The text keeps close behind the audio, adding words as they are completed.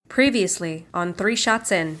Previously on 3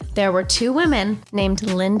 Shots In. There were 2 women named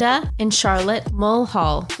Linda and Charlotte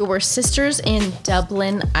Mulhall who were sisters in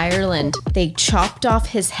Dublin, Ireland. They chopped off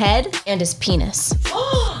his head and his penis.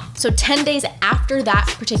 So 10 days after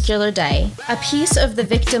that particular day, a piece of the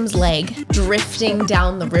victim's leg drifting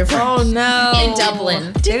down the river. Oh no. In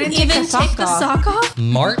Dublin. Didn't even take the sock off?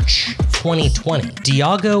 March 2020.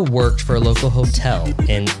 Diago worked for a local hotel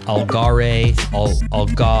in Algarve.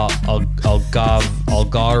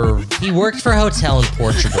 He worked for a hotel in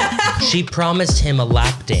Portugal. She promised him a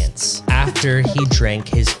lap dance after he drank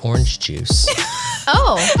his orange juice.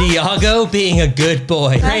 Oh. Diago, being a good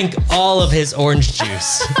boy, drank all of his orange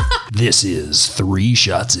juice. This is 3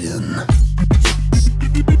 Shots In.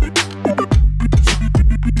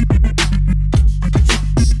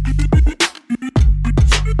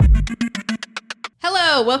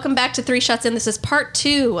 Hello, welcome back to 3 Shots In. This is part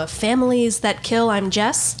 2 of Families That Kill. I'm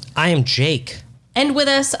Jess. I am Jake. And with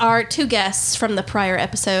us are 2 guests from the prior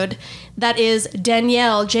episode. That is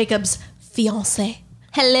Danielle, Jacob's fiancée.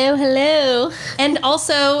 Hello, hello. And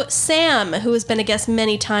also Sam, who has been a guest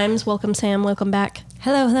many times. Welcome, Sam. Welcome back.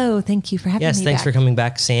 Hello, hello. Thank you for having me Yes, thanks back. for coming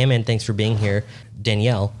back, Sam, and thanks for being here,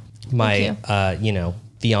 Danielle, my,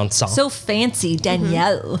 fiancée. So fancy,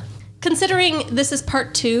 Danielle. Considering this is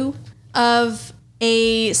part 2 of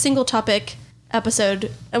a single topic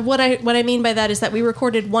episode, what I mean by that is that we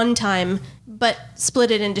recorded one time, but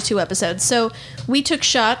split it into 2 episodes. So we took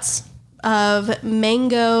shots of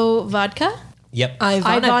mango vodka. Yep.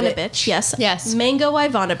 Ivanovich, yes. Yes. Mango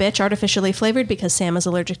Ivanovich, artificially flavored because Sam is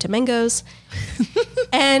allergic to mangoes.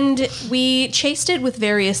 And we chased it with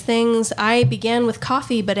various things. I began with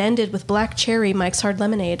coffee, but ended with black cherry Mike's Hard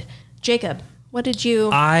Lemonade. Jacob, what did you...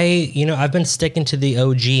 I've been sticking to the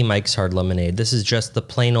OG Mike's Hard Lemonade. This is just the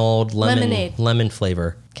plain old lemon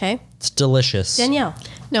flavor. Okay. It's delicious. Danielle.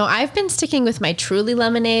 No, I've been sticking with my Truly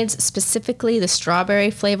lemonades, specifically the strawberry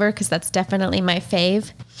flavor, because that's definitely my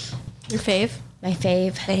fave. Your fave? My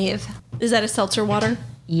fave. Is that a seltzer water?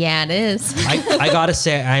 Yeah, it is. I gotta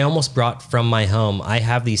say, I almost brought from my home. I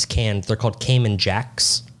have these cans. They're called Cayman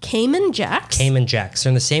Jacks. Cayman Jacks? Cayman Jacks. They're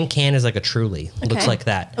in the same can as like a Truly. It looks like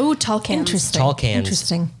that. Oh, tall cans. Interesting. Tall cans.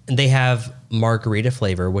 Interesting. And they have margarita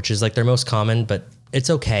flavor, which is like their most common, but it's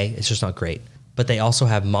okay. It's just not great. But they also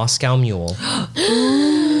have Moscow Mule. Oh,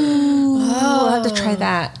 I'll have to try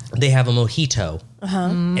that. They have a mojito.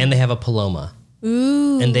 And they have a Paloma.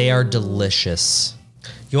 Ooh. And they are delicious.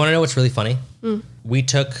 You want to know what's really funny? Me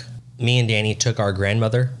and Danny took our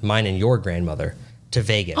grandmother, mine and your grandmother, to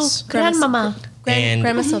Vegas. Grandmama.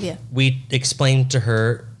 Grandma Sylvia. We explained to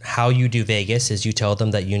her how you do Vegas is you tell them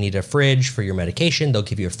that you need a fridge for your medication. They'll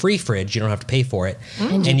give you a free fridge. You don't have to pay for it.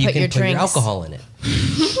 And you you put can your put your drinks. alcohol in it.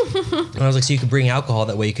 And I was like, so you can bring alcohol.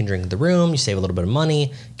 That way you can drink in the room. You save a little bit of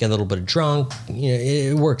money, get a little bit of drunk. You know,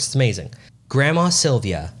 it works. It's amazing. Grandma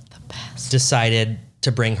Sylvia decided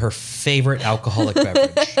to bring her favorite alcoholic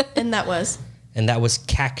beverage. And that was? And that was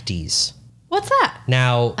Cacties. What's that?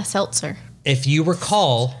 Now, A seltzer. if you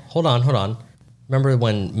recall, hold on. Remember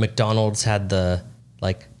when McDonald's had the,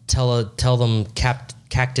 like, tell them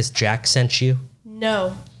Cactus Jack sent you?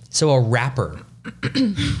 No. So a rapper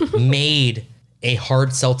made a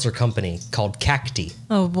hard seltzer company called Cacti.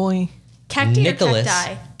 Oh boy. Cacti Nicholas,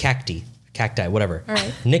 or cacti? Cacti, whatever. All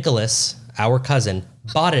right. Nicholas, our cousin,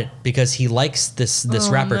 bought it because he likes this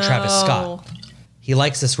rapper, Travis Scott. He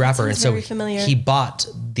likes this rapper, and sounds so very familiar. he bought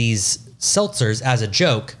these seltzers as a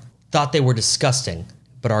joke, thought they were disgusting,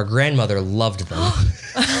 but our grandmother loved them.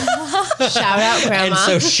 Shout out, Grandma. And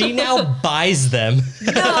so she now buys them.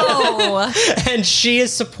 No. And she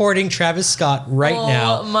is supporting Travis Scott right Oh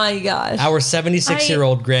now. my gosh. Our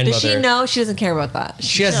 76-year-old grandmother. Does she know? She doesn't care about that.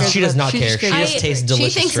 She does not care. She just tastes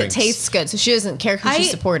delicious She thinks drinks. it tastes good, so she doesn't care who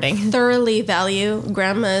she's supporting. Thoroughly value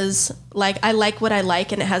grandma's, like, I like what I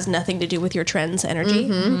like, and it has nothing to do with your trends energy.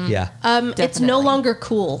 Yeah. It's no longer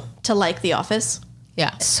cool to like The Office.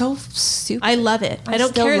 Yeah. So stupid. I love it. I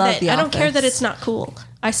don't still care love that The I don't care that Office. it's not cool.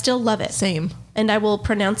 I still love it. Same. And I will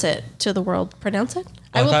pronounce it to the world. Pronounce it?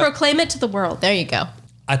 I I will thought- proclaim it to the world. There you go.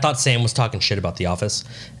 I thought Sam was talking shit about The Office,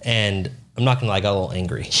 and I'm not gonna lie, I got a little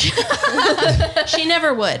angry. She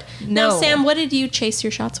never would. Now, No. Sam, what did you chase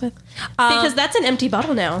your shots with? Because that's an empty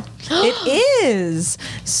bottle now. It is.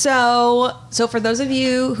 So for those of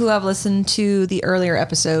you who have listened to the earlier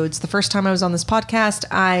episodes, the first time I was on this podcast,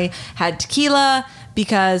 I had tequila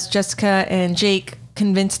because Jessica and Jake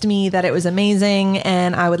convinced me that it was amazing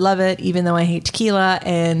and I would love it, even though I hate tequila.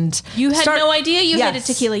 And You had no idea you hated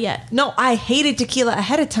tequila yet. No, I hated tequila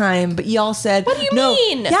ahead of time, but y'all said, What do you no.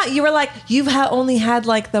 mean? Yeah, you were like, you've only had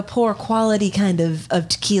like the poor quality kind of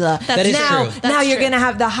tequila. That is now, true. Now That's you're true. going to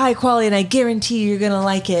have the high quality, and I guarantee you're going to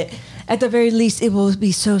like it. At the very least, it will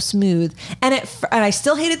be so smooth. And I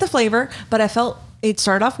still hated the flavor, but I felt it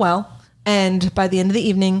started off well. And by the end of the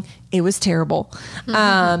evening, it was terrible.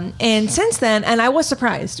 And since then, and I was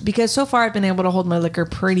surprised because so far I've been able to hold my liquor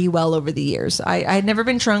pretty well over the years. I had never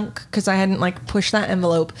been drunk because I hadn't like pushed that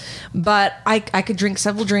envelope, but I could drink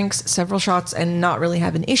several drinks, several shots, and not really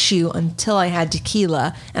have an issue until I had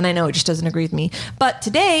tequila. And I know it just doesn't agree with me. But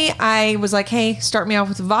today I was like, hey, start me off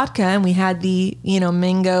with vodka. And we had the,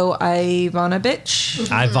 mango Ivana bitch.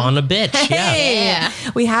 Ivana bitch. Yeah. Yeah.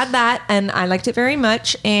 We had that, and I liked it very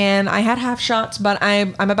much. And I had half shots, but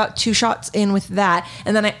I'm about 2 shots in with that.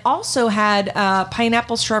 And then I also had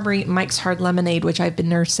pineapple strawberry Mike's Hard Lemonade, which I've been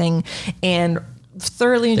nursing and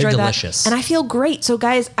thoroughly enjoyed that. delicious. And I feel great. So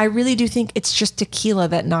guys, I really do think it's just tequila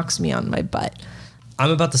that knocks me on my butt.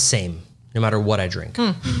 I'm about the same, no matter what I drink.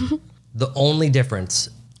 The only difference,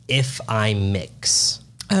 if I mix.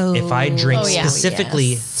 If I drink yeah.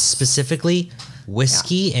 specifically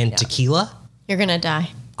whiskey and tequila, You're gonna die.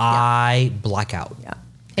 I black out. Yeah.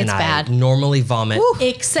 And It's I bad. normally vomit.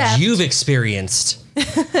 Except You've experienced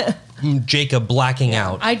Jacob blacking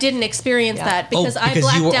out. I didn't experience that because I because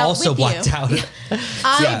blacked you were out also with blacked you. out.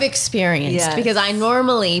 I've experienced Yes. because I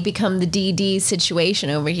normally become the DD situation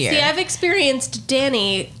over here. See, I've experienced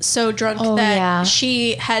Danny so drunk Oh, that yeah.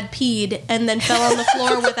 she had peed and then fell on the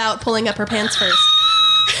floor without pulling up her pants first.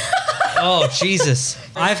 Oh, Jesus.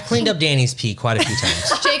 I've cleaned up Danny's pee quite a few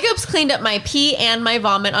times. Jacob's cleaned up my pee and my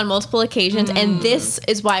vomit on multiple occasions, and this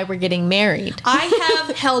is why we're getting married. I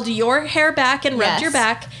have held your hair back and rubbed Yes. your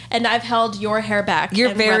back, and I've held your hair back. You're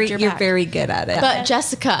and very rubbed your you're back. very good at it. But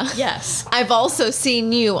Jessica, Yes. I've also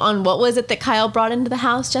seen you on what was it that Kyle brought into the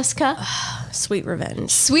house, Jessica? Sweet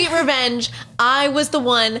revenge. Sweet revenge. I was the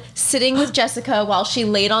one sitting with Jessica while she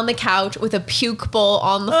laid on the couch with a puke bowl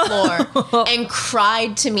on the floor and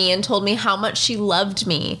cried to me and told me how much she loved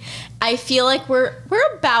me. I feel like we're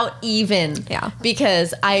about even. Yeah.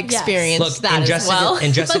 Because I experienced that as well. In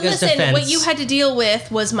But Jessica's listen, defense, what you had to deal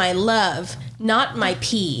with was my love, not my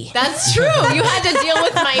pee. That's true. You had to deal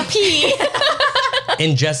with my pee.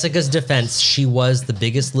 in Jessica's defense, she was the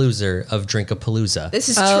biggest loser of Drinkapalooza. This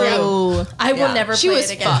is true. Oh, I will yeah. never She play was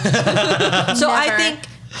it again. So I Never. think,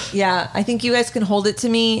 I think you guys can hold it to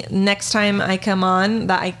me next time I come on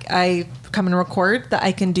that I come and record that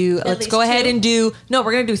I can do. Let's least go ahead 2? and do. No,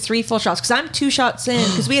 we're gonna do 3 full shots because I'm 2 shots in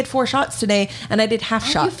because we had 4 shots today and I did half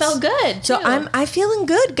shots. You felt good. So too. I'm feeling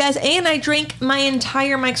good, guys, and I drank my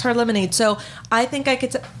entire Mike's Hard Lemonade. So I think I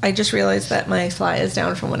could. I just realized that my fly is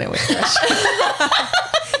down from when I was fresh.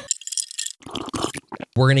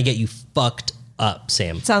 We're going to get you fucked up,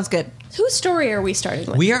 Sam. Sounds good. Whose story are we starting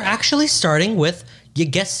with? We are actually starting with, you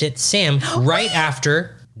guessed it, Sam, right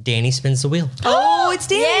after Danny spins the wheel. Oh, it's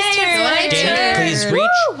Danny's Yay, turn. it's my Danny, turn. please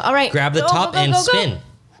reach, All right. grab the Go, top, go, go, and go, go. spin.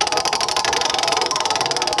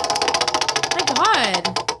 Oh my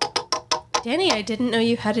God. Danny, I didn't know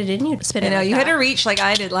you had it in you to spin it. I know like you had that. to reach like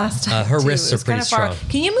I did last time. Her too. wrists It was are pretty kinda far. strong.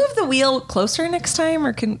 Can you move the wheel closer next time,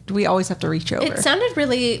 or do we always have to reach over? It sounded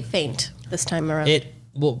really faint this time around.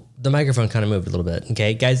 Well, the microphone kind of moved a little bit.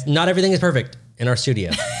 Okay, guys, not everything is perfect in our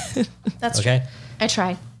studio. That's Okay. I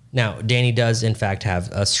tried. Now, Danny does, in fact, have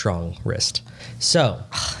a strong wrist. So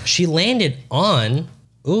she landed on,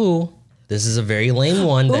 this is a very lame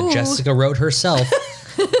one that Jessica wrote herself.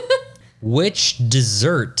 Which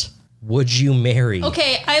dessert would you marry?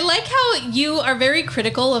 Okay, I like how you are very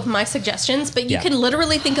critical of my suggestions, but you Yeah. can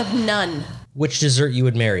literally think of none. Which dessert you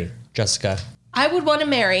would marry, Jessica? I would want to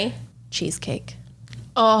marry cheesecake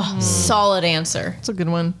Oh, solid answer. That's a good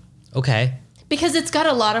one. Okay. because it's got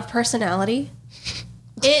a lot of personality.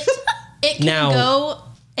 It can Now- go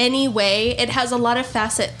any way. It has a lot of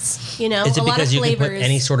facets, Is it a lot of because you flavors. can put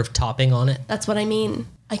any sort of topping on it? That's what I mean.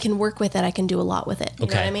 I can work with it. I can do a lot with it. You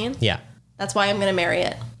know what I mean? Yeah. That's why I'm going to marry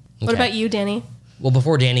it. What Okay. about you, Danny? Well,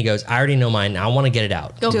 before Danny goes, I already know mine. I want to get it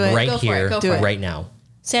out. Go for it. right Go for it. here, Go for it. right now.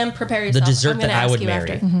 Sam, prepare The yourself. dessert I'm that gonna I ask would you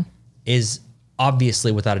marry after. is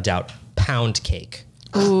obviously, without a doubt, pound cake.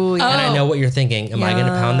 Ooh, yeah. And I know what you're thinking. Am I going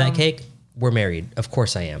to pound that Yum. cake? We're married. Of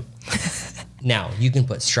course I am. Now, you can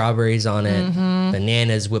put strawberries on it,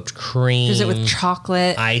 bananas, whipped cream, Use it with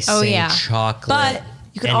chocolate. icing, yeah. chocolate. But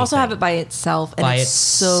you can also have anything. it by itself, and By it's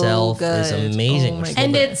so itself good. is amazing, Oh my which is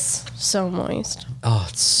And goodness. it's so moist. Oh,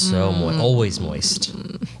 it's so moist. Always moist.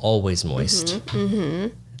 Always moist.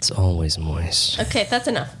 It's always moist. Okay, that's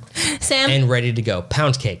enough. Sam, And ready to go.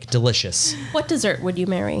 Pound cake. Delicious. what dessert would you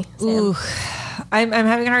marry? Sam? Ooh, I'm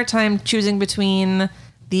having a hard time choosing between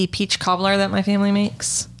the peach cobbler that my family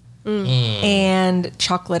makes and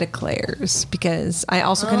chocolate eclairs, because I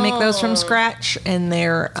also can make those from scratch and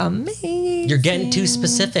they're amazing. You're getting too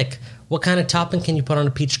specific. What kind of topping can you put on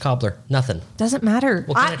a peach cobbler? Nothing. Doesn't matter.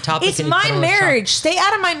 What kind of topping It's can you put my on a marriage. Stay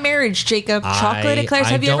out of my marriage, Jacob. Chocolate eclairs.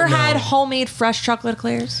 Have you don't ever had know. homemade fresh chocolate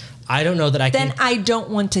eclairs? I don't know that I Then can I don't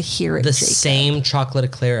want to hear it, the Jacob. same chocolate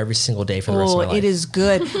eclair every single day for the rest of my life. It is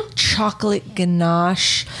good. Chocolate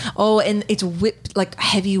ganache. Oh, and it's whipped, like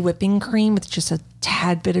heavy whipping cream with just a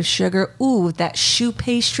tad bit of sugar. Ooh, that choux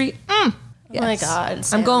pastry. Oh my God, I'm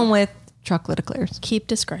Sam. going with chocolate eclairs Keep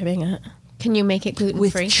describing it. Can you make it gluten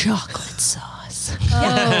with free? chocolate sauce.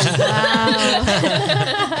 Oh,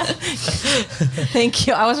 Thank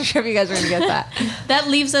you. I wasn't sure if you guys were going to get that. That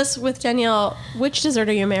leaves us with Danielle. Which dessert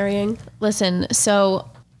are you marrying? Listen, so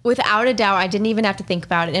without a doubt, I didn't even have to think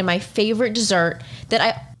about it. And my favorite dessert that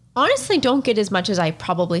I honestly don't get as much as I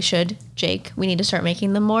probably should, Jake, we need to start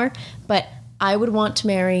making them more. But I would want to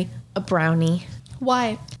marry a brownie.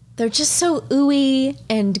 Why? They're just so ooey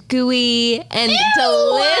and gooey and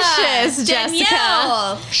delicious, Jessica.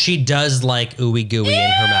 Danielle. She does like ooey gooey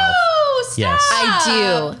in her mouth. Yes.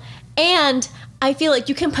 I do. And I feel like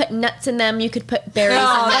you can put nuts in them. You could put berries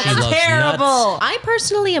Oh, in them. She that's loves terrible. I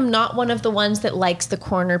personally am not one of the ones that likes the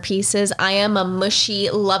corner pieces. I am a mushy,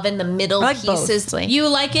 loving the middle I like both. pieces. You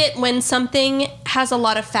like it when something has a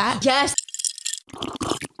lot of fat? Yes.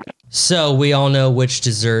 So we all know which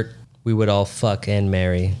dessert we would all fuck and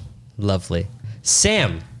marry. Lovely.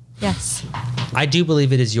 Sam, Yes. I do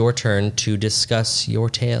believe it is your turn to discuss your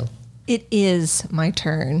tale. It is my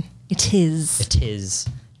turn. It is. It is.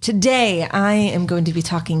 Today, I am going to be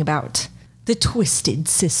talking about the Twisted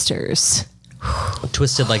Sisters.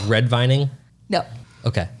 Twisted like red vining? No.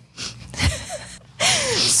 Okay.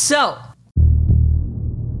 So,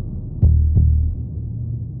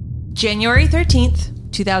 January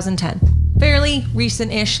 13th, 2010. Fairly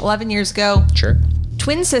recent-ish, 11 years ago. Sure.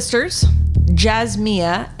 Twin sisters,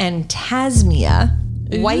 Jasmia and Tasmia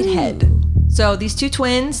Whitehead. So these two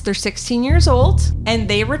twins, they're 16 years old, and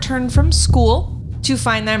they returned from school to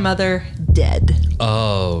find their mother dead.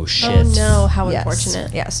 Oh, shit. Oh no, how Yes.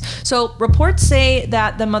 unfortunate. Yes. So reports say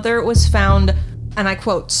that the mother was found, and I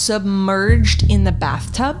quote, submerged in the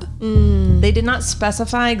bathtub. They did not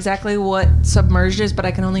specify exactly what submerged is, but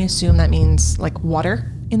I can only assume that means like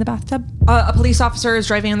water in the bathtub. A police officer is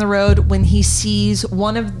driving on the road when he sees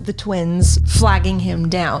one of the twins flagging him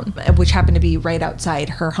down, which happened to be right outside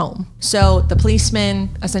her home. So the policeman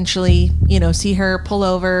essentially, see her pull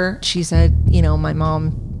over. She said, my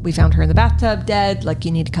mom, we found her in the bathtub dead, like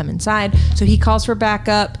you need to come inside. So he calls for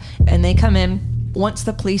backup and they come in. Once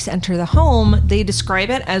the police enter the home, they describe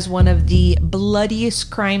it as one of the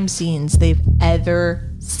bloodiest crime scenes they've ever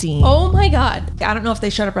seen. Oh my God. I don't know if they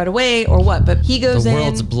shut up right away or what, but he goes The in.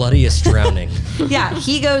 world's bloodiest drowning. Yeah,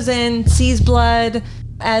 he goes in, sees blood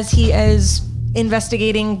as he is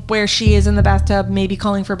investigating where she is in the bathtub, maybe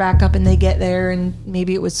calling for backup, and they get there, and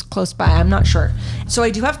maybe it was close by. I'm not sure. So I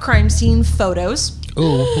do have crime scene photos.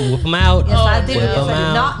 Ooh, whip them out. Yes, I do. Whip Yes, 'em I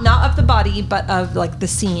do. out. Not of the body, but of like the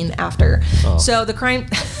scene after. So the crime,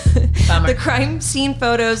 the crime scene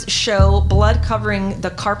photos show blood covering the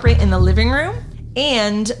carpet in the living room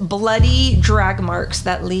and bloody drag marks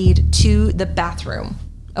that lead to the bathroom.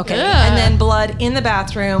 Okay, and then blood in the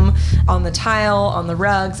bathroom, on the tile, on the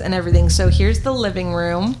rugs, and everything. So here's the living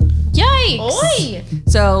room. Yikes.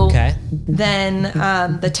 So Okay. then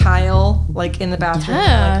the tile, like in the bathroom,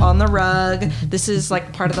 Yeah. like on the rug. This is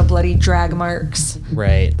like part of the bloody drag marks.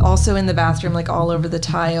 Right. Also in the bathroom, like all over the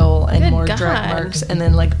tile, and Good more God. drag marks, and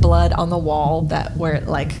then like blood on the wall that where it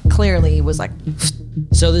like clearly was like.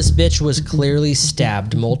 So this bitch was clearly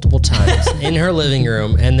stabbed multiple times in her living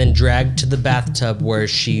room and then dragged to the bathtub where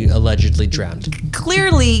she allegedly drowned.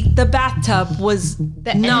 Clearly, the bathtub was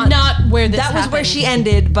not where this That was where happened. she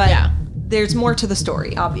ended, but Yeah. there's more to the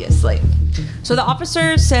story, obviously. So the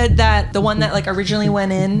officer said that the one that like originally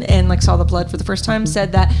went in and like saw the blood for the first time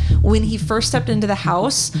said that when he first stepped into the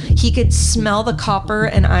house, he could smell the copper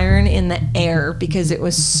and iron in the air because there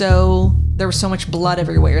was so much blood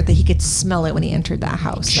everywhere that he could smell it when he entered that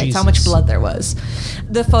house. That's how much Jesus. blood there was.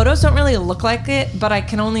 The photos don't really look like it, but I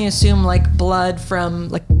can only assume like blood from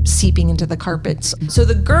like seeping into the carpets. So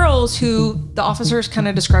the girls who the officers kind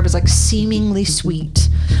of describe as like seemingly sweet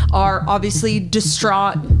are obviously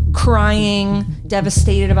distraught, crying,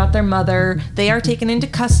 devastated about their mother. They are taken into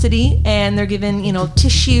custody and they're given,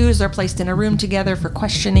 tissues. They're placed in a room together for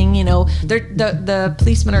questioning. The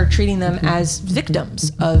policemen are treating them as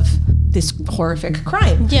victims of this horrific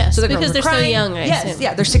crime. Yes, the because girls are they're so crying. young, I Yes, assume.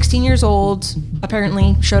 yeah, they're 16 years old,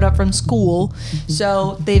 apparently showed up from school.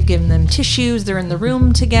 So they've given them tissues. They're in the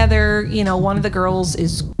room together. One of the girls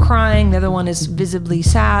is crying. The other one is visibly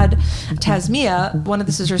sad. Tasmia, one of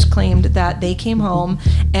the sisters, claimed that they came home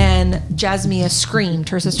and Jasmia screamed.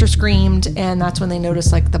 Her sister screamed, and that's when they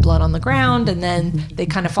noticed the blood on the ground. And then they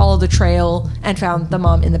kind of followed the trail and found the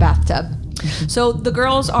mom in the bathtub. So the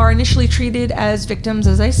girls are initially treated as victims,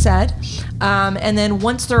 as I said. And then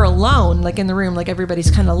once they're alone, in the room, everybody's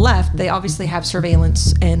kind of left, they obviously have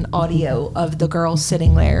surveillance and audio of the girls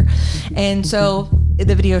sitting there. And so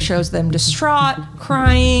the video shows them distraught,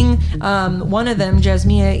 crying. One of them,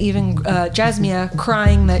 Jasmia,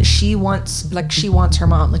 crying that she wants her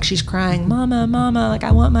mom. She's crying, "Mama, mama,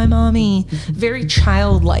 I want my mommy." Very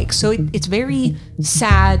childlike. So it's very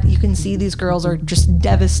sad. You can see these girls are just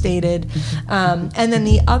devastated. And then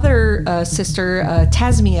the other sister,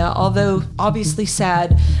 Tasmia, although obviously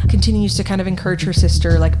sad, continues to kind of encourage her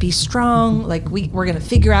sister, be strong. We're going to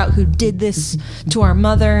figure out who did this to our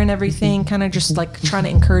mother and everything. Kind of just trying to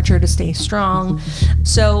encourage her to stay strong.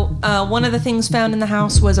 So one of the things found in the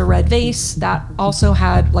house was a red vase that also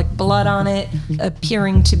had blood on it,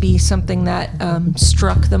 appearing to be something that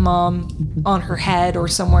struck the mom on her head or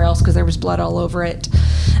somewhere else because there was blood all over it.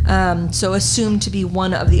 So assumed to be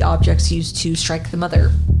one of the objects used to strike the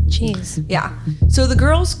mother. Jeez. Yeah. So the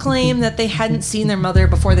girls claim that they hadn't seen their mother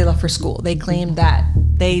before they left for school. They claimed that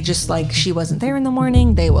they just she wasn't there in the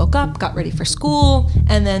morning. They woke up, got ready for school,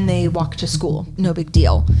 and then they walked to school. No big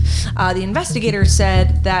deal. The investigator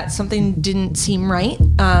said that something didn't seem right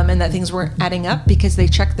and that things weren't adding up because they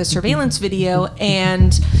checked the surveillance video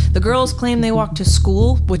and the girls claimed they walked to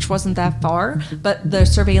school, which wasn't that far, but the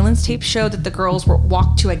surveillance tape showed that the girls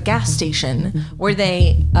walked to a gas station where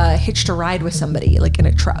they hitched a ride with somebody, in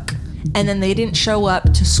a truck. And then they didn't show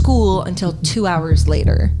up to school until 2 hours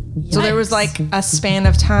later. Yikes. So there was a span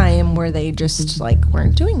of time where they just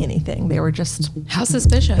weren't doing anything. They were just, How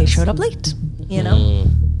suspicious. they showed up late,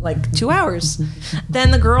 2 hours. Then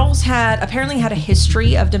the girls apparently had a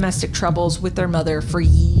history of domestic troubles with their mother for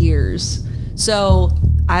years. So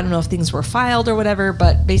I don't know if things were filed or whatever,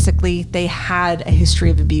 but basically they had a history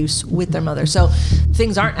of abuse with their mother. So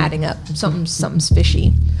things aren't adding up. Something's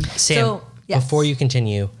fishy. Sam, So, yes. before you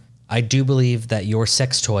continue, I do believe that your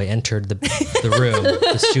sex toy entered the room,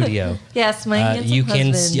 the studio. Yes, my handsome you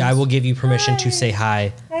can. husband. I will give you permission to say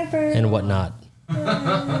hi and whatnot.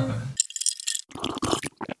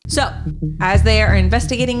 So, as they are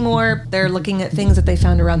investigating more, they're looking at things that they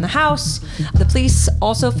found around the house. The police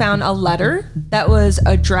also found a letter that was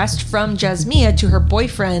addressed from Jasmia to her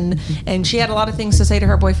boyfriend, and she had a lot of things to say to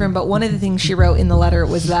her boyfriend, but one of the things she wrote in the letter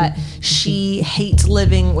was that she hates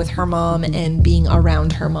living with her mom and being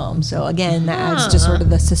around her mom. So again, that adds to sort of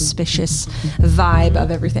the suspicious vibe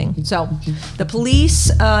of everything. So, the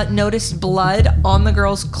police noticed blood on the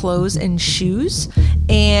girls' clothes and shoes,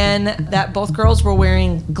 and that both girls were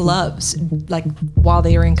wearing gloves while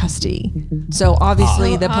they were in custody. So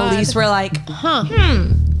obviously the police were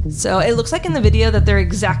So it looks like in the video that they're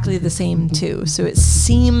exactly the same too. So it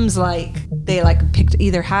seems like they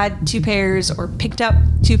either had two pairs or picked up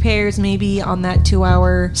two pairs maybe on that 2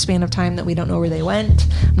 hour span of time that we don't know where they went.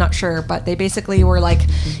 I'm not sure, but they basically were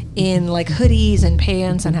in hoodies and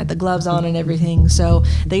pants and had the gloves on and everything. So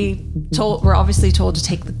they were obviously told to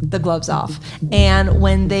take the gloves off. And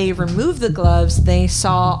when they removed the gloves, they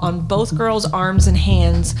saw on both girls' arms and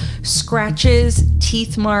hands scratches,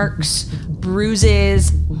 teeth marks, bruises,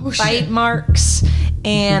 bite marks,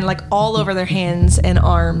 and all over their hands and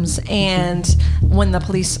arms. And when the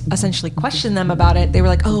police essentially questioned them about it, they were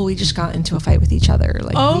like, "Oh, we just got into a fight with each other."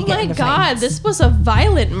 Oh we get my into God, fights. this was a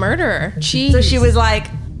violent murder. Jeez. So she was like,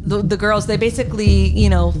 the girls, they basically,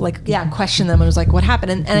 questioned them and was like, "What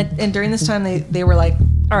happened?" And during this time, they were like,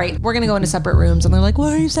 "All right, we're going to go into separate rooms." And they're like,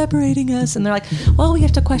 "Why are you separating us?" And they're like, "Well, we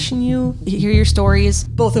have to question you, hear your stories,"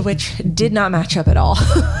 both of which did not match up at all.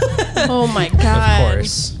 Oh my God. Of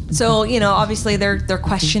course. So, obviously they're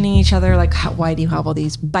questioning each other, why do you have all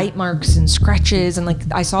these bite marks and scratches? And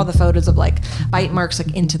I saw the photos of bite marks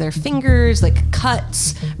into their fingers,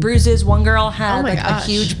 cuts, bruises. One girl had Oh my a gosh.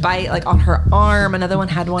 huge bite on her arm. Another one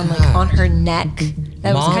had one on her neck.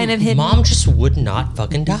 that was kind of hidden. Mom just would not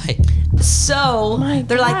fucking die. So My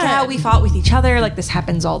they're like, God. yeah, we fought with each other. Like, this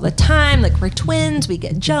happens all the time. Like, we're twins. We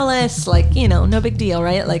get jealous. Like, no big deal,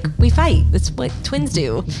 right? Like, we fight. That's what twins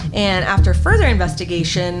do. And after further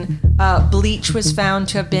investigation, bleach was found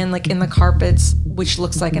to have been like in the carpets, which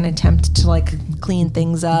looks like an attempt to like clean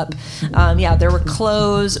things up. There were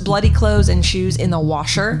bloody clothes and shoes in the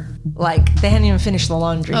washer. Like, they hadn't even finished the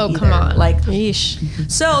laundry. Oh, either. come on. Like,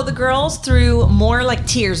 Yeesh. so the girls threw more like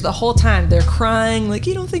tears the whole time. They're crying, like,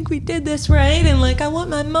 you don't think we did this right? And like, I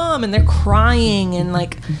want my mom. And they're crying and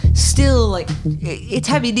like, still like, it's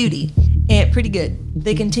heavy duty and pretty good.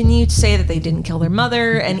 They continue to say that they didn't kill their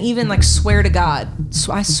mother and even like swear to God.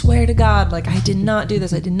 So I swear to God, like, I did not do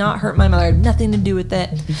this. I did not hurt my mother. I had nothing to do with it.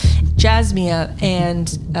 Jasmia and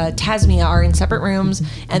Tasmia are in separate rooms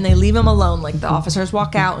and they leave them alone. Like, the officers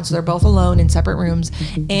walk out, and so they're both alone in separate rooms.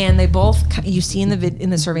 And they both, you see in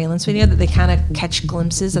the surveillance video that they kind of catch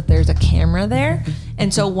glimpses that there's a camera there.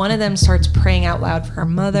 And so one of them starts praying out loud for her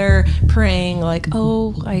mother, praying like,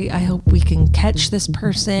 oh, I hope we can catch this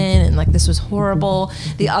person, and like, this was horrible.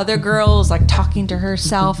 The other girl is like talking to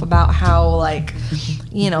herself about how like,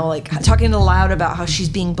 talking aloud about how she's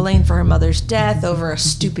being blamed for her mother's death over a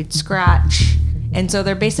stupid scratch. And so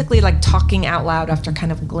they're basically like talking out loud after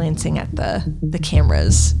kind of glancing at the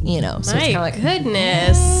cameras, So it's kind of My like,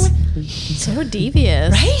 goodness. So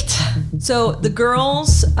devious. right? So the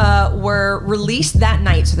girls were released that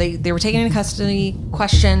night. So they were taken into custody,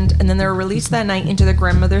 questioned, and then they were released that night into their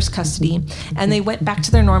grandmother's custody. And they went back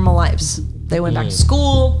to their normal lives. They went back to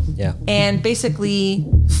school. Yeah. And basically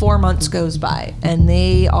 4 months goes by and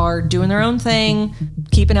they are doing their own thing,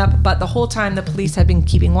 keeping up. But the whole time the police had been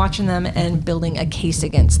keeping watching them and building a case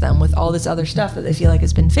against them with all this other stuff that they feel like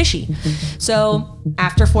has been fishy. So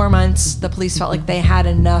after 4 months, the police felt like they had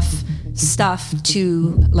enough stuff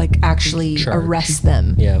to like actually Charge. arrest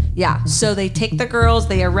them. Yeah. So they take the girls,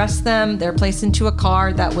 they arrest them, they're placed into a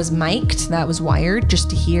car that was mic'd, that was wired just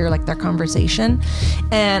to hear like their conversation.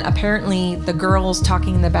 And apparently the girls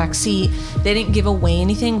talking in the back seat, they didn't give away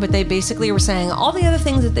anything, but they basically were saying all the other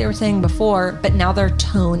things that they were saying before, but now their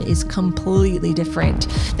tone is completely different.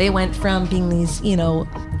 They went from being these,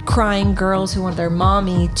 crying girls who want their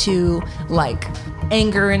mommy to like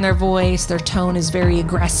anger in their voice. Their tone is very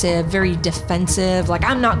aggressive, very defensive. Like,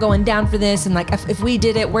 I'm not going down for this. And like, if we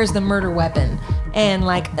did it, where's the murder weapon? And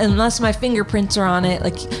like, unless my fingerprints are on it,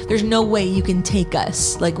 like, there's no way you can take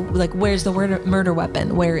us. Like where's the murder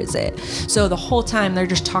weapon? Where is it? So the whole time they're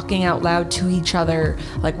just talking out loud to each other.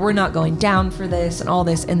 Like, we're not going down for this and all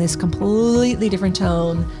this in this completely different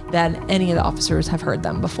tone than any of the officers have heard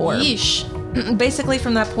them before. Yeesh. Basically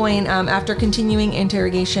from that point, after continuing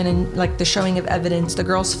interrogation and like the showing of evidence, the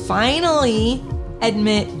girls finally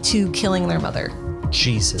admit to killing their mother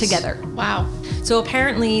Jesus. together. Wow. So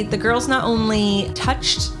apparently the girls not only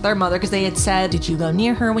touched their mother, because they had said, did you go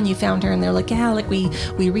near her when you found her? And they're like, yeah, like we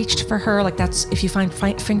reached for her. Like, that's, if you find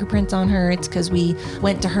fingerprints on her, it's because we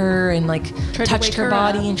went to her and like touched her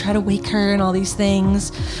body and tried to wake her and all these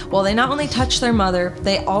things. Well, they not only touched their mother,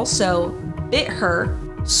 they also bit her,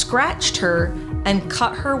 scratched her, and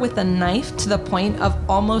cut her with a knife to the point of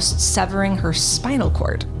almost severing her spinal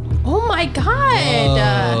cord. Oh my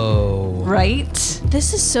God. Oh. Right?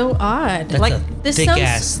 This is so odd. That's like, a this thick sounds-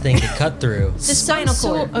 ass thing to cut through. This spinal sounds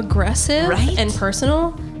so cord. aggressive Right? and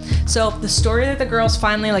personal. So the story that the girls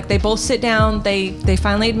finally, like, they both sit down, they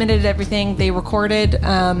finally admitted everything. They recorded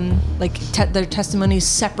their testimonies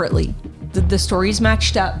separately. The stories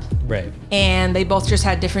matched up. Right. And they both just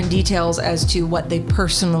had different details as to what they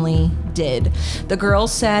personally did. The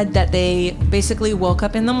girls said that they basically woke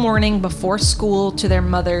up in the morning before school to their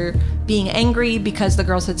mother being angry because the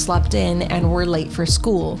girls had slept in and were late for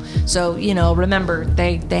school. So, remember,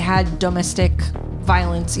 they had domestic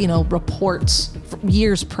violence, reports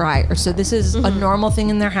years prior. So this is a normal thing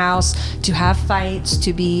in their house to have fights,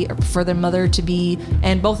 for their mother to be,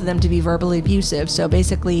 and both of them to be verbally abusive. So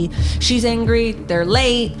basically, she's angry, they're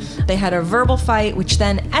late, they had a verbal fight, which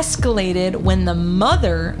then escalated when the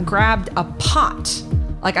mother grabbed a pot,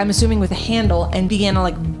 like, I'm assuming with a handle, and began to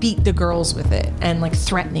like beat the girls with it and like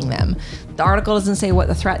threatening them. The article doesn't say what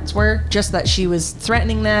the threats were, just that she was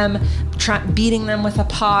threatening them, beating them with a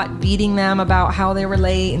pot, beating them about how they were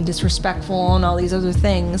late and disrespectful and all these other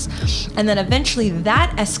things. And then eventually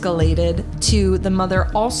that escalated to the mother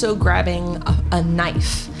also grabbing a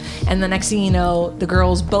knife. And the next thing you know, the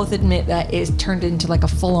girls both admit that it turned into like a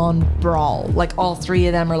full-on brawl. Like, all three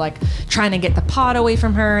of them are like trying to get the pot away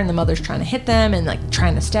from her, and the mother's trying to hit them and like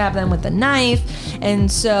trying to stab them with the knife.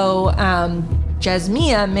 And so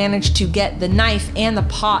Jasmia managed to get the knife and the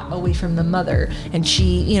pot away from the mother. And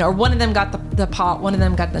she, or one of them got the pot, one of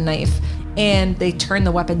them got the knife. And they turned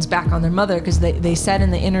the weapons back on their mother because they said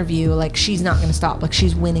in the interview, like, she's not going to stop. Like,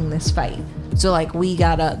 she's winning this fight. So, like,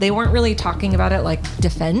 they weren't really talking about it like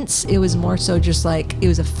defense. It was more so just like, it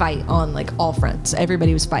was a fight on like all fronts.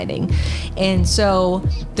 Everybody was fighting. And so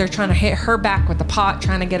they're trying to hit her back with the pot,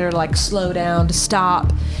 trying to get her to like slow down, to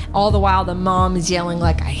stop. All the while the mom is yelling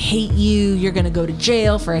like, I hate you. You're going to go to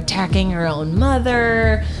jail for attacking her own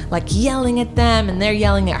mother, like yelling at them. And they're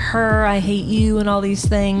yelling at her, I hate you, and all these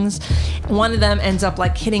things. One of them ends up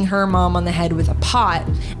like hitting her mom on the head with a pot.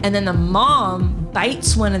 And then the mom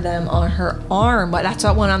bites one of them on her arm. That's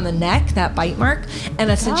what went on the neck, that bite mark.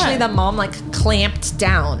 And essentially the mom like clamped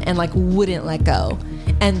down and like wouldn't let go.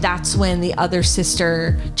 And that's when the other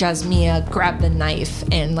sister, Jasmia, grabbed the knife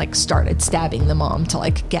and like started stabbing the mom to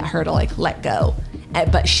like get her to like let go.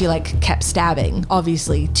 But she like kept stabbing,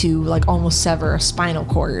 obviously, to like almost sever a spinal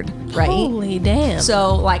cord, right? Holy damn.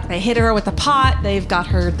 So like they hit her with the pot, they've got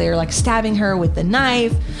her, they're like stabbing her with the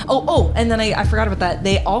knife. Oh, and then I forgot about that.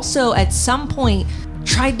 They also at some point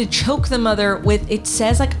tried to choke the mother with, it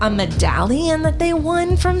says like a medallion that they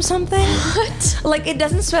won from something. What? Like it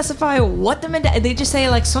doesn't specify what the medallion, they just say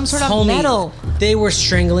like some sort of medal. They were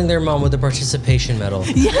strangling their mom with a participation medal.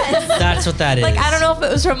 Yes. That's what that is. Like I don't know if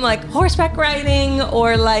it was from like horseback riding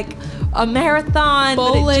or like a marathon,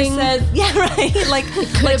 bowling. But it just says, yeah, right. Like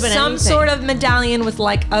some anything. sort of medallion with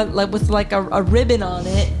like a ribbon on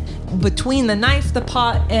it. Between the knife, the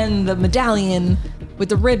pot, and the medallion with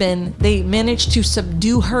the ribbon, they managed to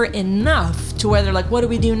subdue her enough to where they're like, what do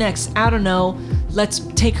we do next? I don't know. Let's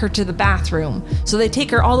take her to the bathroom. So they take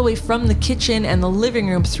her all the way from the kitchen and the living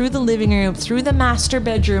room, through the master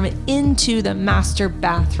bedroom, into the master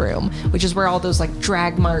bathroom, which is where all those like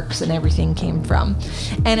drag marks and everything came from.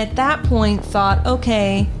 And at that point thought,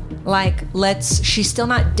 okay, like she's still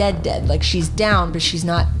not dead. Like she's down, but she's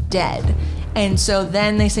not dead. And so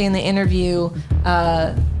then they say in the interview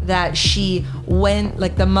that she went,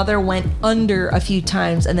 like the mother went under a few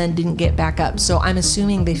times and then didn't get back up. So I'm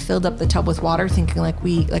assuming they filled up the tub with water thinking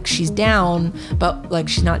like she's down, but like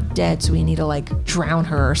she's not dead. So we need to like drown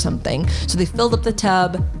her or something. So they filled up the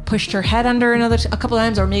tub, pushed her head under a couple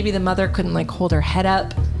times, or maybe the mother couldn't like hold her head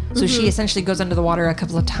up. So she essentially goes under the water a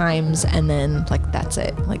couple of times and then like that's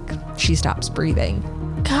it. Like she stops breathing.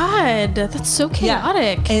 God, that's so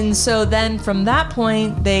chaotic. Yeah. And so then from that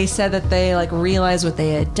point, they said that they like realized what they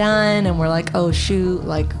had done and were like, oh shoot,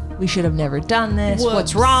 like we should have never done this. Whoops.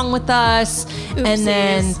 What's wrong with us? Oopsies. And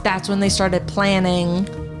then that's when they started planning,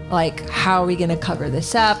 like, how are we going to cover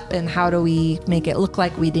this up and how do we make it look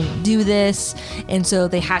like we didn't do this? And so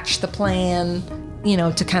they hatched the plan,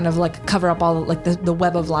 to kind of like cover up all like the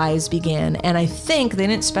web of lies began. And I think they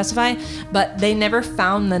didn't specify, but they never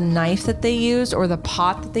found the knife that they used or the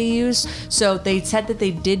pot that they used. So they said that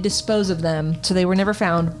they did dispose of them. So they were never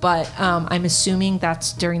found. But I'm assuming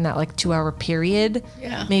that's during that like 2-hour period.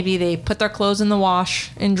 Yeah. Maybe they put their clothes in the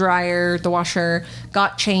washer,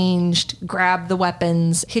 got changed, grabbed the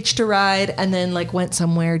weapons, hitched a ride, and then like went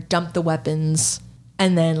somewhere, dumped the weapons,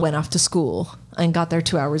 and then went off to school and got there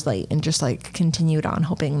 2 hours late and just like continued on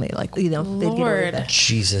hoping they like, they'd get away with it.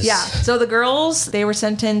 Jesus. Yeah. So the girls, they were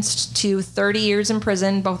sentenced to 30 years in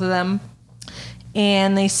prison, both of them.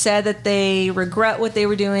 And they said that they regret what they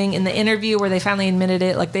were doing. In the interview where they finally admitted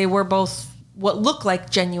it, like they were both what looked like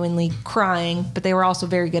genuinely crying, but they were also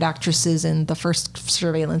very good actresses in the first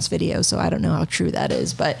surveillance video. So I don't know how true that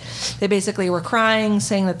is, but they basically were crying,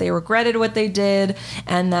 saying that they regretted what they did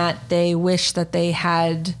and that they wish that they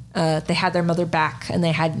had their mother back and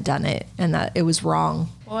they hadn't done it and that it was wrong.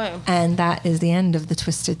 Boy. And that is the end of the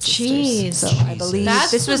Twisted Sisters. Jeez. So I believe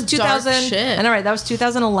That's this was some dark 2000. shit. I know, right? That was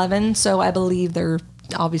 2011. So I believe they're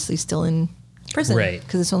obviously still in prison, Right.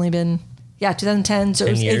 Because it's only been 2010. So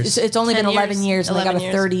 10 years. it's only 10 been 11 years. years, and they got 11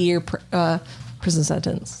 a years. 30-year prison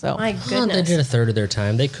sentence. So My Well, they goodness. did a third of their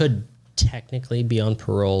time. They could technically be on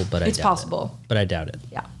parole, but It's I doubt possible. it. But I doubt it.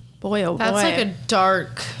 yeah, Boy, oh boy. That's like a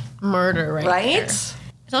dark murder right there. right.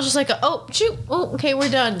 It's not just like, oh, shoot, oh, okay, we're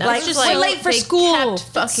done. That's Like, just we're late for they school. kept It's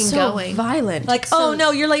fucking so going. violent. Like, oh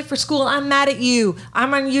no, you're late for school. I'm mad at you.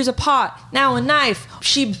 I'm gonna use a pot. Now a knife.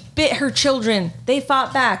 She bit her children. They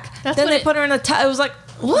fought back. That's Then what they it- put her in a tub. It was like,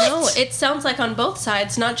 what? No, it sounds like on both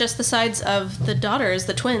sides, not just the sides of the daughters,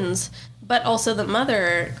 the twins, but also the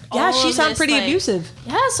mother. Yeah, All she of sounded this, pretty like- abusive.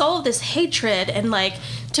 Yes, all of this hatred and like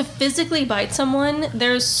to physically bite someone.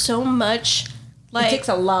 There's so much like It takes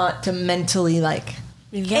a lot to mentally like.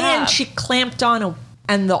 Yeah. And she clamped on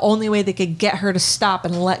and the only way they could get her to stop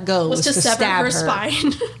and let go was was to to sever stab her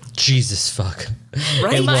spine. Jesus fuck.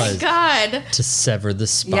 Right? It My was God. to sever the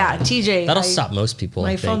spine. Yeah, TJ. That'll stop most people. My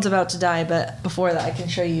I think. phone's about to die, but before that, I can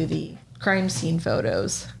show you the crime scene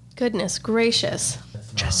photos. Goodness gracious.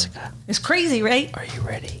 Jessica, It's crazy, right? are you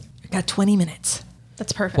ready? I got 20 minutes.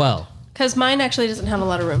 That's perfect. Well, because mine actually doesn't have a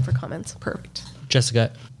lot of room for comments. Perfect.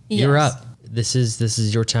 Jessica, you're Yes. up. This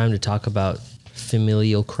is your time to talk about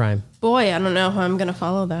familial crime. Boy, I don't know how I'm going to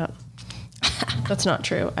follow that. That's not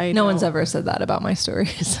true. No one's ever said that about my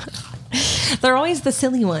stories. They're always the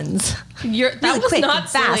silly ones. That Really was quick not and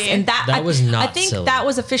fast. silly. And That was not I think silly. that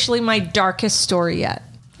was officially my darkest story yet.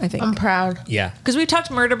 I think. I'm proud. Yeah. Because we talked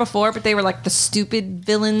murder before, but they were like the stupid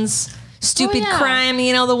villains, stupid Oh, yeah. crime.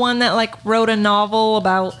 You know, the one that like wrote a novel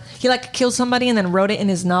about he like killed somebody and then wrote it in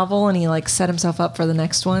his novel and he like set himself up for the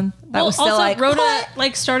next one. That was still also like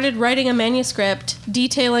Rhoda started writing a manuscript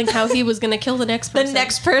detailing how he was going to kill the next the person.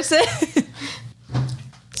 next person.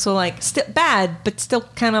 So like still bad, but still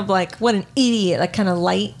kind of like what an idiot. Like kind of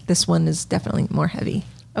light. This one is definitely more heavy.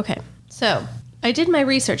 Okay, so I did my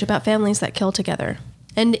research about families that kill together.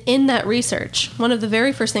 And in that research, one of the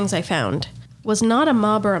very first things I found was not a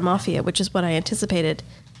mob or a mafia, which is what I anticipated.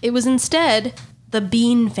 It was instead the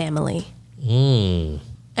Bean family. And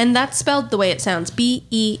that's spelled the way it sounds,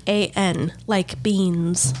 B-E-A-N, like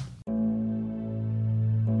beans.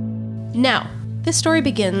 Now, this story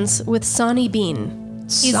begins with Sonny Bean.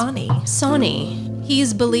 Sonny.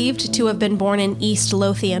 He's believed to have been born in East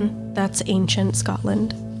Lothian, that's ancient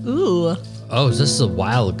Scotland, Ooh. Oh, this is a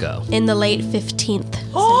while ago. in the late 15th century.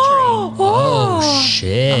 Oh,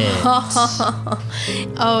 shit.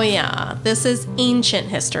 Oh, yeah. This is ancient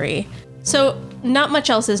history. So, not much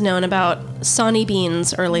else is known about Sonny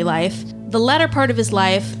Bean's early life. The latter part of his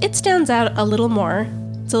life, it stands out a little more.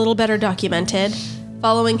 It's a little better documented,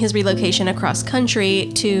 following his relocation across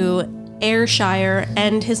country to Ayrshire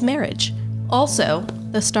and his marriage. Also,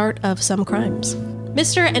 the start of some crimes.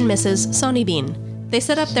 Mr. and Mrs. Sonny Bean. They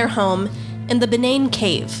set up their home in the Benane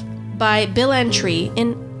Cave by Billantry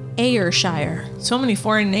in Ayrshire. So many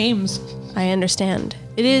foreign names. I understand.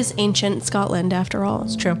 It is ancient Scotland, after all.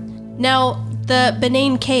 It's true. Now, the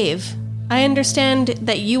Benane Cave, I understand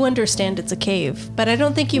that you understand it's a cave, but I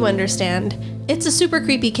don't think you understand. It's a super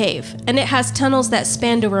creepy cave, and it has tunnels that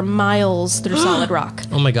spanned over miles through solid rock.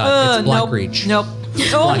 Oh my god, it's nope. Blackreach. Nope.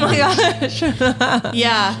 Oh my gosh.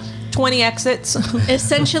 Yeah, 20 exits.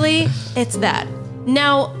 essentially, it's that.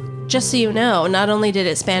 Now, just so you know, not only did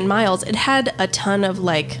it span miles, it had a ton of,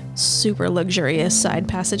 like, super luxurious side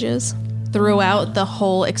passages throughout the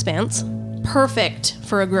whole expanse. Perfect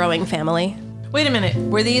for a growing family. Wait a minute.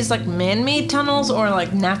 Were these like man-made tunnels or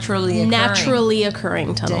like naturally occurring? Naturally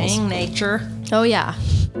occurring tunnels. Dang nature. Oh, yeah.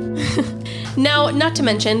 Now, not to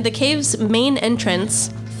mention, the cave's main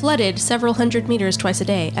entrance flooded several hundred meters twice a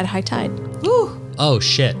day at high tide. Ooh. Oh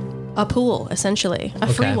shit. A pool, essentially. A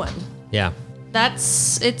free Okay. one. Yeah.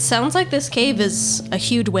 It sounds like this cave is a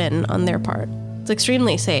huge win on their part. It's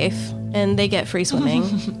extremely safe, and they get free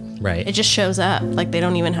swimming. Right. It just shows up, like they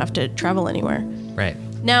don't even have to travel anywhere. Right.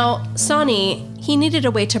 Now, Sonny, he needed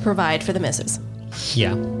a way to provide for the missus.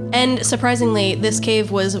 Yeah. And surprisingly, this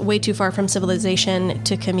cave was way too far from civilization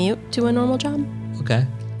to commute to a normal job. Okay.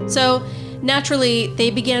 So, naturally, they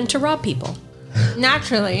began to rob people.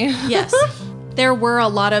 Naturally. Yes. There were a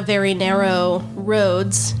lot of very narrow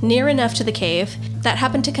roads near enough to the cave that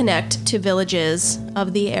happened to connect to villages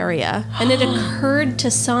of the area. And it occurred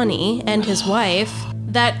to Sonny and his wife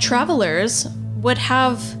that travelers would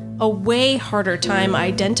have a way harder time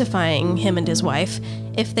identifying him and his wife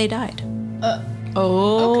if they died.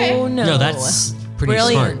 Oh, no. No, that's pretty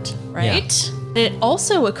Brilliant. smart. Right? It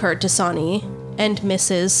also occurred to Sonny and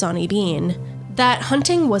Mrs. Sonny Bean that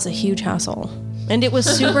hunting was a huge hassle. And it was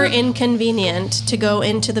super inconvenient to go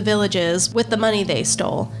into the villages with the money they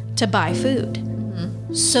stole to buy food.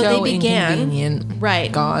 So they began. Inconvenient.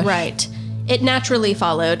 Right. Gosh. Right. It naturally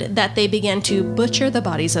followed that they began to butcher the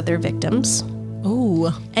bodies of their victims Ooh.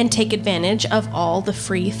 and take advantage of all the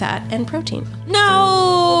free fat and protein. No.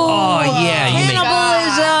 Oh yeah, you make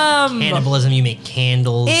Cannibalism. cannibalism. You make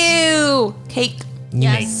candles. Ew. Cake. You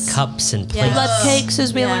Yes. make cups and plates. Yes. Blood cakes,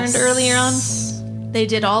 as we Yes. learned earlier on. They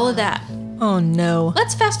did all of that. Oh, no.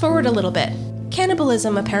 Let's fast forward a little bit.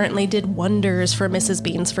 Cannibalism apparently did wonders for Mrs.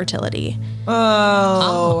 Bean's fertility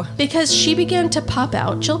Oh. because she began to pop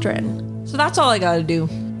out children. So that's all I gotta do.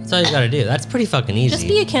 That's all you gotta do. That's pretty fucking easy. Just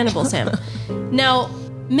be a cannibal, Sam. Now,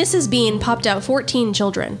 Mrs. Bean popped out 14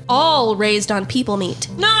 children, all raised on people meat.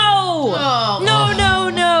 No. No, no,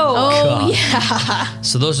 no. Oh, God. yeah.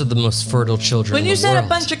 So those are the most fertile children. When in you the said world. a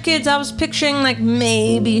bunch of kids, I was picturing like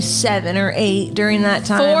maybe 7 or 8 during that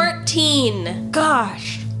time. 14.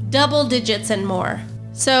 Gosh. Double digits and more.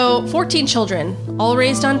 So 14 children, all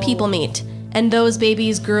raised on people meat. And those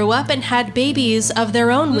babies grew up and had babies of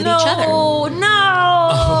their own with each other. Oh, no.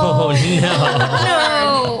 Oh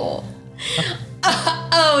no! No.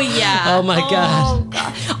 Oh, yeah. Oh my god! Oh,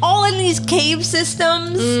 God. All in these cave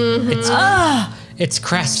systems. It's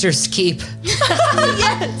Craster's Keep.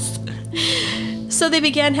 Yes. So they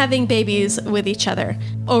began having babies with each other.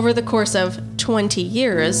 Over the course of 20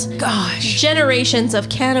 years, Gosh. generations of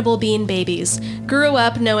cannibal bean babies grew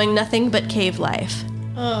up knowing nothing but cave life.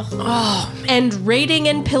 And raiding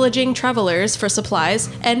and pillaging travelers for supplies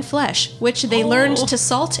and flesh, which they learned to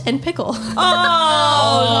salt and pickle.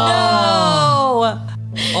 Oh, no.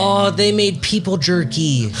 Oh, they made people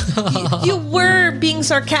jerky. You were being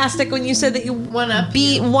sarcastic when you said that you one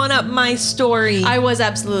up my story. I was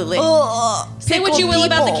absolutely. Say what you will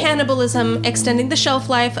about the cannibalism, extending the shelf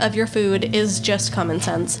life of your food is just common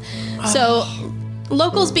sense. So,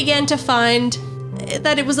 locals began to find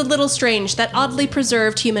that it was a little strange that oddly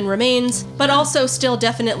preserved human remains, but also still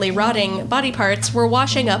definitely rotting body parts, were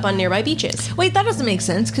washing up on nearby beaches. Wait, that doesn't make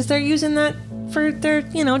sense because they're using that for their,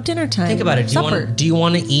 dinner time. Think about it. Supper. Do you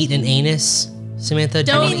want to eat an anus, Samantha?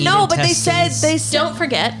 Do you Don't- wanna eat No, but they intestines? said Don't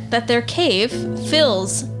forget that their cave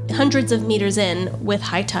fills hundreds of meters in with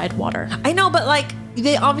high tide water. I know, but like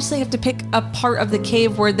they obviously have to pick a part of the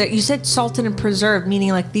cave where you said salted and preserved,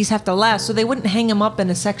 meaning like these have to last, so they wouldn't hang them up in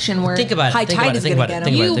a section where Think about it, high think tide about it, is think going to about it,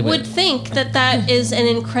 get think them. about it. You would think that that is an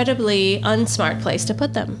incredibly unsmart place to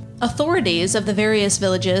put them. Authorities of the various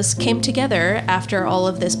villages came together after all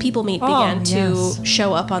of this people meat began to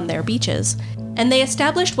show up on their beaches. And they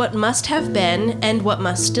established what must have been, and what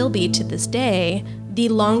must still be to this day, the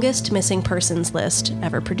longest missing persons list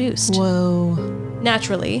ever produced. Whoa.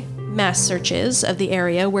 Naturally, mass searches of the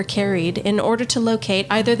area were carried in order to locate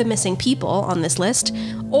either the missing people on this list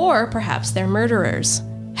or perhaps their murderers.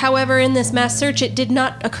 However, in this mass search, it did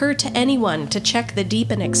not occur to anyone to check the deep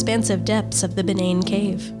and expansive depths of the Benain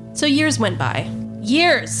cave. So years went by.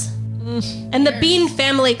 Years! And the Bean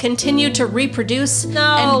family continued to reproduce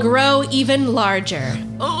and grow even larger.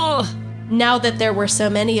 Now that there were so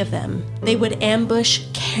many of them, they would ambush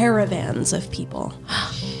caravans of people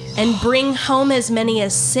and bring home as many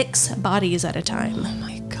as 6 bodies at a time. Oh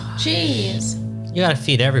my God. Jeez. You gotta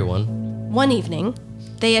feed everyone. One evening,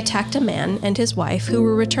 they attacked a man and his wife who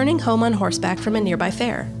were returning home on horseback from a nearby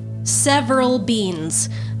fair. Several beans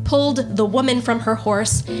pulled the woman from her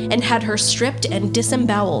horse and had her stripped and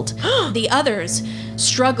disemboweled. The others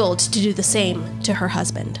struggled to do the same to her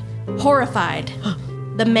husband. Horrified,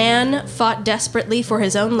 the man fought desperately for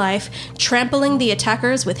his own life, trampling the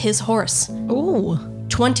attackers with his horse. Ooh.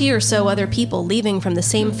 20 or so other people leaving from the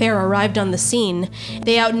same fair arrived on the scene.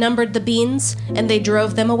 They outnumbered the beans, and they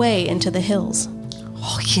drove them away into the hills.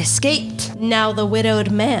 Oh, he escaped. Now the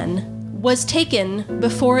widowed man was taken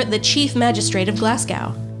before the chief magistrate of Glasgow,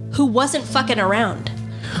 who wasn't fucking around,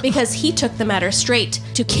 because he took the matter straight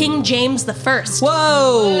to King James I.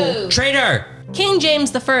 Whoa. Traitor! King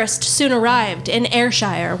James I soon arrived in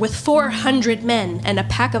Ayrshire with 400 men and a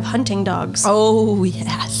pack of hunting dogs. Oh,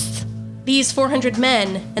 yes. These 400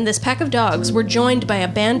 men and this pack of dogs were joined by a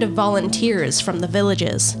band of volunteers from the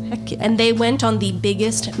villages. Heck yeah. And they went on the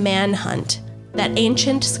biggest manhunt that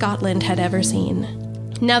ancient Scotland had ever seen.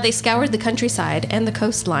 Now they scoured the countryside and the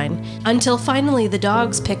coastline until finally the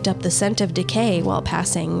dogs picked up the scent of decay while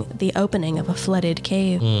passing the opening of a flooded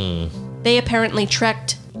cave. They apparently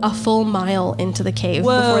trekked a full mile into the cave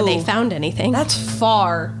before they found anything. That's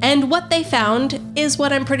far. And what they found is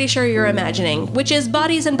what I'm pretty sure you're imagining, which is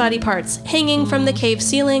bodies and body parts hanging from the cave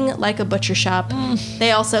ceiling like a butcher shop.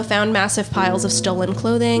 They also found massive piles of stolen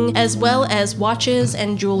clothing, as well as watches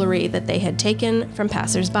and jewelry that they had taken from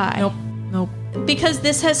passersby. Nope. Because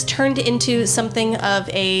this has turned into something of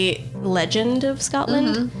a legend of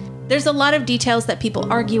Scotland. There's a lot of details that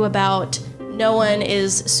people argue about. No one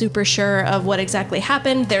is super sure of what exactly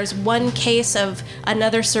happened. There's one case of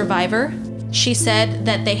another survivor. She said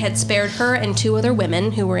that they had spared her and 2 other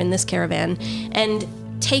women who were in this caravan and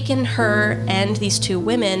taken her and these 2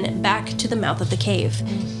 women back to the mouth of the cave.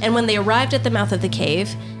 And when they arrived at the mouth of the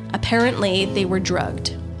cave, apparently they were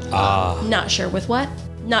drugged. Not sure with what,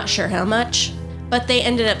 not sure how much, but they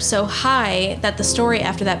ended up so high that the story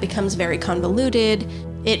after that becomes very convoluted.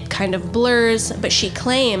 It kind of blurs, but she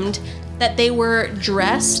claimed that they were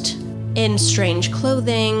dressed in strange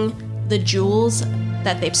clothing, the jewels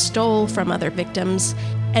that they stole from other victims,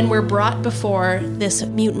 and were brought before this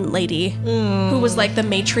mutant lady who was like the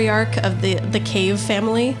matriarch of the cave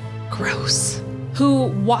family. Gross. Who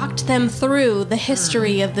walked them through the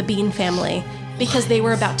history of the Bean family because they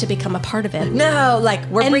were about to become a part of it. No, like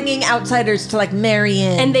we're And- bringing outsiders to like marry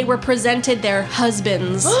in. And they were presented their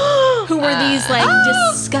husbands, who were these like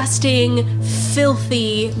disgusting,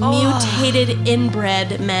 filthy, mutated,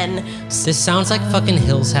 inbred men. This sounds like fucking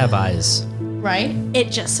Hills Have Eyes. Right?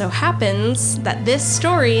 It just so happens that this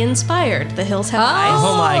story inspired The Hills Have Eyes.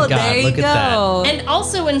 Oh my God, there you look at that. go. And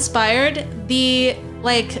also inspired the,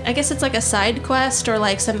 like, I guess it's like a side quest or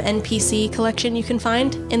like some NPC collection you can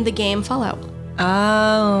find in the game Fallout.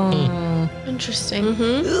 Oh. Interesting.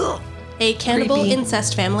 A cannibal Creepy.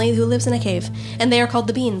 incest family who lives in a cave, and they are called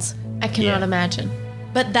the Beans. I cannot Yeah. imagine.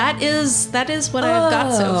 But that is what I've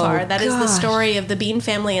got so Oh, far. That is the gosh. story of the Bean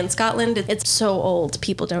family in Scotland. It's so old,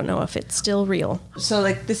 people don't know if it's still real. So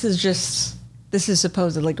like this is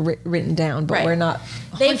supposedly like written down, but Right. we're not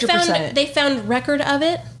 100%. They found record of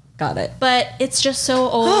it, Got it. but it's just so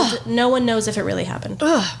old. No one knows if it really happened.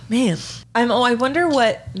 Oh man, I wonder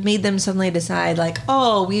what made them suddenly decide like,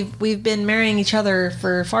 oh, we've been marrying each other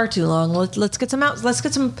for far too long. Let's get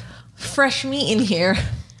some fresh meat in here.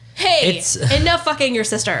 Hey, It's- enough fucking your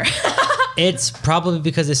sister. It's probably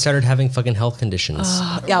because they started having fucking health conditions.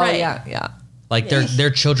 Yeah, Right. yeah. Like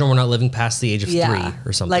their children were not living past the age of 3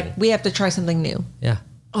 or something. Like we have to try something new. yeah.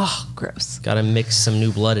 Oh, gross. Gotta mix some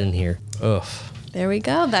new blood in here. Ugh. There we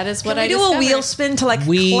go. That is what Can I we do discovered. a wheel spin to like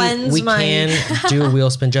We cleanse my can do a wheel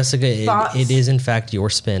spin. Jessica, Thoughts? it is in fact your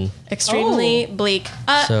spin. Extremely bleak.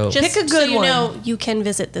 So- Just Pick a so good you one. know, you can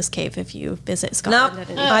visit this cave if you visit Scotland. Nope. at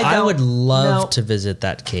any time. I don't. would love Nope. to visit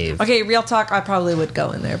that cave. Okay, real talk. I probably would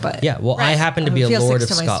go in there, but Yeah, well, I Right. happen to be I a feel lord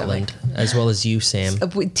sick of to my Scotland, as well as you, Sam.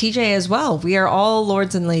 With TJ as well. We are all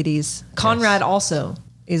lords and ladies. Conrad also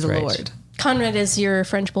is a Right. lord. Conrad is your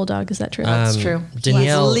French bulldog. Is that true? That's true.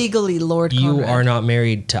 Danielle, He's legally Lord You Conrad. are not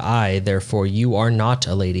married to I, therefore you are not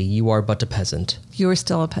a lady. You are but a peasant. You are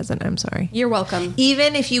still a peasant. I'm sorry. You're welcome.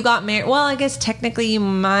 Even if you got married, well, I guess technically you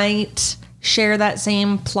might share that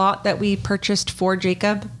same plot that we purchased for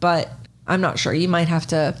Jacob, but I'm not sure. You might have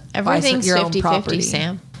to Everything's buy your own 50-50, property.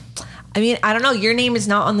 Sam. I mean, I don't know. Your name is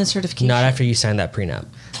not on the certification. Not after you sign that prenup.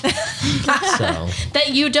 So That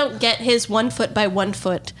you don't get his 1 foot by 1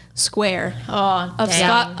 foot square Oh, of, dang.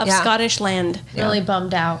 of Yeah. Scottish land. Really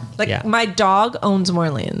bummed out. Like Yeah. my dog owns more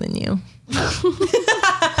land than you,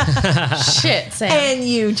 Shit, Sam. and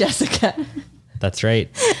you, Jessica. that's right.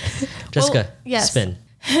 Jessica, yes. spin.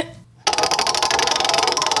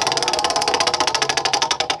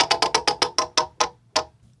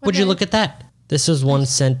 Would you look at that? This was one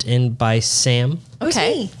sent in by Sam.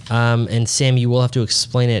 Okay. And Sam, you will have to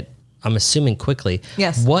explain it, I'm assuming quickly.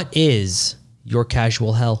 Yes. What is your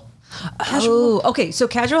casual hell? Oh, okay. So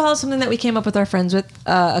casual hell is something that we came up with our friends with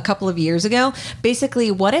a couple of years ago. Basically,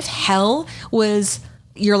 what if hell was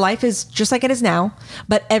your life is just like it is now,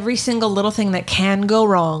 but every single little thing that can go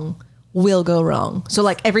wrong will go wrong. So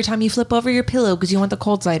like every time you flip over your pillow because you want the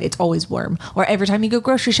cold side, it's always warm. Or every time you go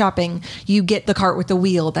grocery shopping, you get the cart with the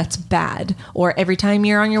wheel, that's bad. Or every time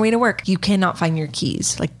you're on your way to work, you cannot find your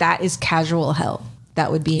keys. Like that is casual hell.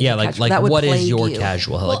 That would be Yeah, like casual. That would what is plague your you.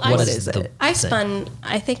 casual hell? Well, Like what I- is What is the it? I thing? spun.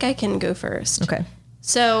 I think I can go first. Okay.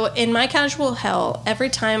 So in my casual hell, every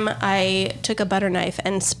time I took a butter knife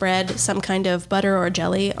and spread some kind of butter or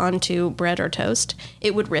jelly onto bread or toast,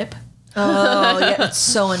 it would rip. Oh, yeah, it's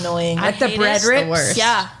so annoying. Like the hate bread it. rips. worst.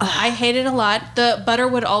 Yeah, I hate it a lot. The butter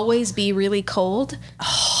would always be really cold,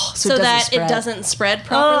 so that it doesn't spread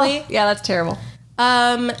properly. Oh, yeah, that's terrible.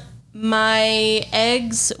 My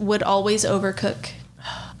eggs would always overcook.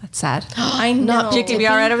 That's sad. I know. Jacob, you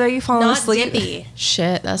all right over there? You falling Not asleep? dippy.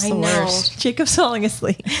 Shit, that's I the know. worst. Jacob's falling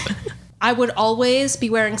asleep. I would always be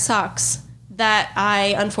wearing socks that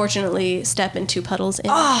I unfortunately step into puddles in.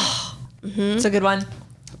 It's a good one.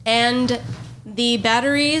 And the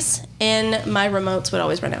batteries in my remotes would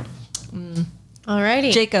always run out.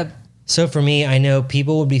 Alrighty. Jacob. So for me, I know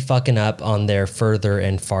people would be fucking up on their further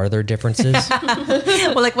and farther differences.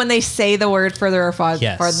 Well, like when they say the word further or farther,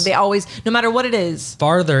 Yes. they always, no matter what it is.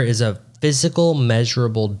 Farther is a physical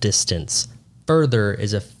measurable distance. Further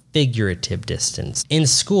is a figurative distance. In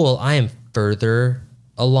school, I am further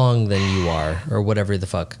along than you are, or whatever the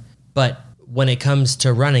fuck. But when it comes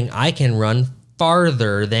to running, I can run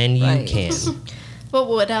farther than you Right. can. But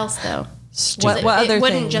what else, though? Stupid. What it other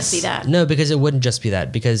wouldn't things? just be that. No, because it wouldn't just be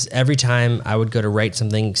that. Because every time I would go to write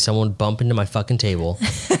something, someone would bump into my fucking table.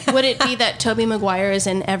 Would it be that Tobey Maguire is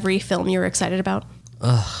in every film you're excited about?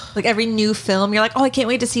 Like every new film, you're like, oh, I can't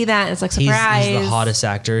wait to see that. And it's like, surprise. He's the hottest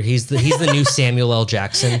actor. He's the new Samuel L.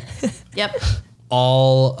 Jackson. Yep.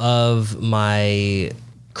 All of my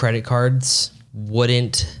credit cards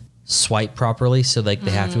wouldn't swipe properly, so like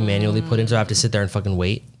they have to be manually put in, so I have to sit there and fucking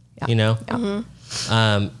wait. You know.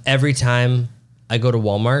 Every time I go to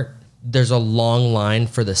Walmart, there's a long line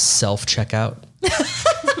for the self-checkout.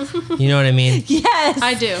 You know what I mean? Yes.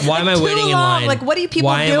 I do. Why am I Too waiting in long. line? Like, what are you people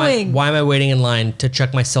doing? Why am I waiting in line to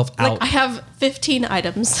check myself out? I have 15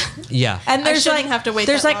 items. Yeah. And there's shouldn't like have to wait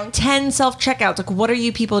There's that like long. 10 self checkouts. Like, what are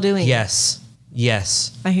you people doing? Yes.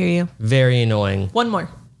 I hear you. Very annoying. One more.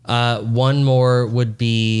 One more would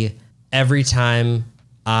be every time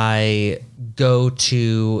I go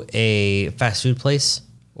to a fast food place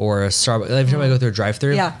or a Starbucks, every time I go through a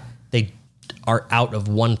drive-thru, Yeah. they are out of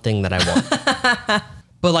one thing that I want.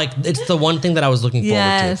 But like, it's the one thing that I was looking forward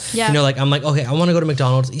Yes. to. Yeah. You know, like I'm like, okay, I want to go to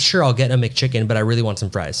McDonald's. Sure, I'll get a McChicken, but I really want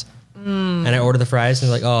some fries. And I order the fries, and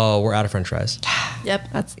they're like, oh, we're out of French fries. Yep.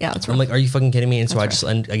 That's I'm right. like, are you fucking kidding me? And so I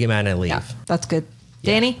get mad and I leave. Yeah, that's good.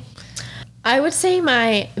 Danny? I would say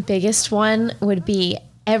my biggest one would be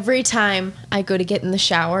every time I go to get in the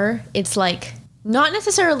shower, it's like not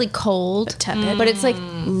necessarily cold, tepid. but it's like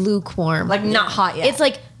lukewarm. Like, not hot yet. It's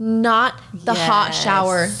like not the hot Yes.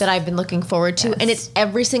 shower that I've been looking forward to. And it's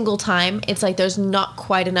every single time, it's like there's not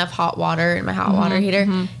quite enough hot water in my hot water heater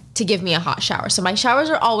to give me a hot shower. So my showers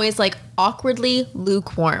are always like awkwardly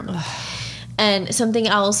lukewarm. And something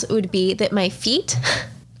else would be that my feet,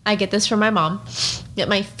 I get this from my mom, that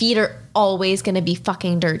my feet are always going to be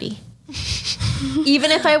fucking dirty.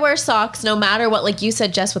 Even if I wear socks, no matter what, like you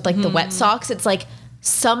said, Jess, with like the wet socks, it's like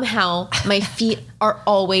somehow my feet are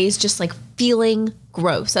always just like feeling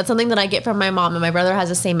gross. That's something that I get from my mom, and my brother has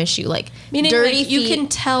the same issue. Like Meaning dirty like, you feet. can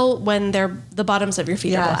tell when the bottoms of your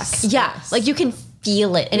feet are black. Yes. Yeah, like you can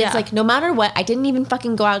feel it. And Yeah. it's like no matter what, I didn't even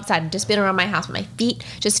fucking go outside. I've just been around my house, but my feet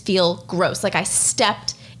just feel gross. Like I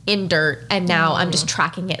stepped in dirt and now I'm just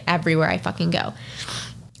tracking it everywhere I fucking go.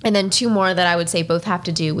 And then two more that I would say both have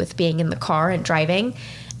to do with being in the car and driving.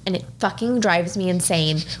 And it fucking drives me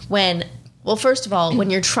insane when, well, first of all, when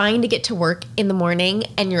you're trying to get to work in the morning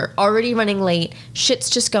and you're already running late, shit's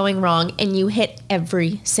just going wrong and you hit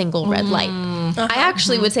every single red light. I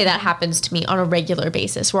actually would say that happens to me on a regular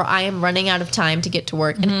basis where I am running out of time to get to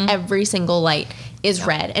work and every single light is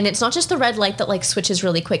red. And it's not just the red light that like switches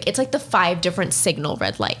really quick. It's like the 5 different signal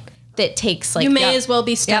red light that takes like You may as well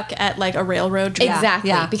be stuck at like a railroad track. Exactly.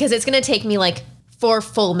 Yeah. Because it's going to take me like 4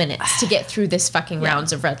 full minutes to get through this fucking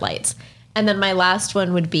rounds of red lights. And then my last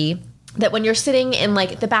one would be that when you're sitting in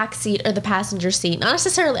like the back seat or the passenger seat, not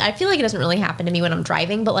necessarily, I feel like it doesn't really happen to me when I'm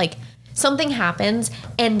driving, but like something happens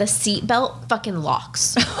and the seat belt fucking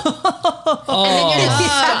locks. And then you're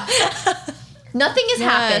just stuck. Nothing has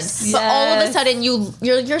happened, but all of a sudden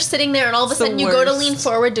you're sitting there and all of a sudden you go to lean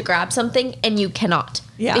forward to grab something and you cannot.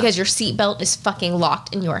 Yeah. Because your seatbelt is fucking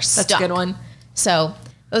locked and you are stuck. That's a good one. So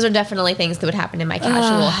those are definitely things that would happen in my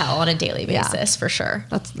casual hell on a daily basis for sure.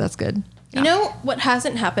 That's good. You know what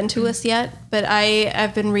hasn't happened to us yet, but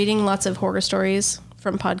I've been reading lots of horror stories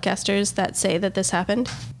from podcasters that say that this happened.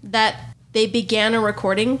 That they began a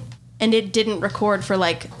recording and it didn't record for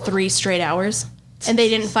like 3 straight hours. And they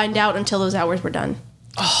didn't find out until those hours were done.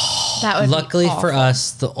 That would Luckily be for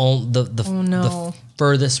us, the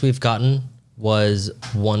furthest we've gotten was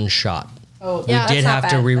 1 shot. Oh, Yeah, we did that's not have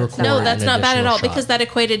to bad. re-record. No, that's an not bad at additional all shot. because that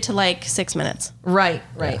equated to like 6 minutes, Right.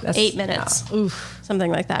 That's 8 minutes,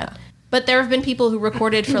 something like that. But there have been people who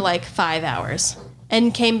recorded for like 5 hours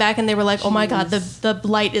and came back and they were like, "Oh my god, the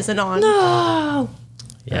light isn't on." No.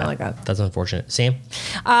 yeah, like that. That's unfortunate. Sam,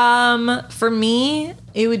 For me,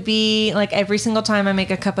 it would be like every single time I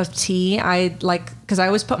make a cup of tea, I like because I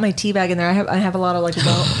always put my tea bag in there. I have a lot of like The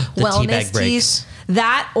tea wellness bag breaks. teas.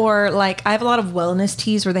 That or like I have a lot of wellness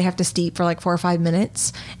teas where they have to steep for like 4 or 5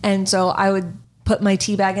 minutes, and so I would put my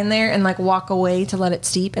tea bag in there and like walk away to let it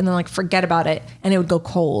steep, and then like forget about it, and it would go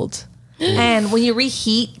cold. And when you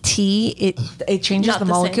reheat tea, it changes Not the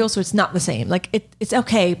the molecule, same. so it's not the same. Like it's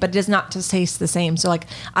okay, but it does not just taste the same. So like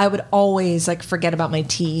I would always like forget about my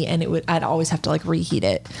tea, and I'd always have to like reheat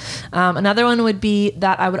it. Another one would be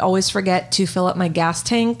that I would always forget to fill up my gas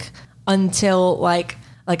tank until like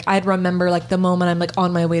I'd remember like the moment I'm like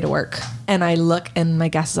on my way to work, and I look and my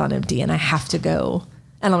gas is on empty, and I have to go,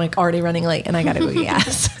 and I'm like already running late, and I gotta go get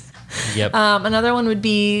gas. yep. Another one would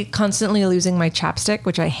be constantly losing my chapstick,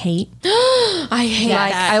 which I hate. I hate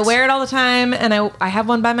Like that. I wear it all the time, and I have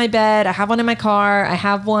one by my bed. I have one in my car. I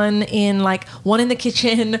have one in one in the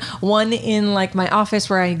kitchen, one in like my office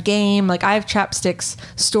where I game. Like I have chapsticks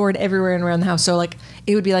stored everywhere and around the house. So like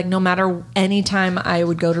it would be like no matter any time I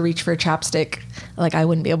would go to reach for a chapstick, like I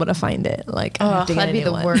wouldn't be able to find it. Like I have to get that'd a be new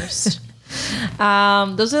the one. worst.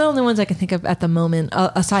 Those are the only ones I can think of at the moment,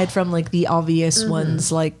 aside from like the obvious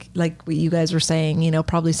ones, like what you guys were saying,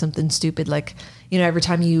 probably something stupid like, every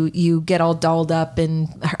time you get all dolled up and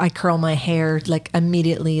I curl my hair, like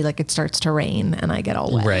immediately, like it starts to rain and I get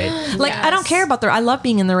all wet. Right. Like, I don't care about I love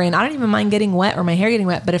being in the rain. I don't even mind getting wet or my hair getting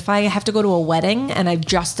wet. But if I have to go to a wedding and I've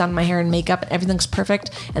just done my hair and makeup and everything's perfect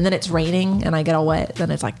and then it's raining and I get all wet,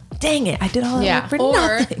 then it's like, dang it, I did all that work for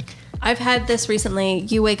Or nothing. I've had this recently.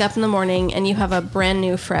 You wake up in the morning and you have a brand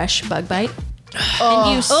new fresh bug bite.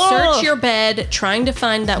 And you search your bed trying to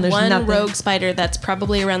find that there's one nothing. rogue spider that's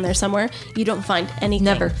probably around there somewhere. You don't find anything.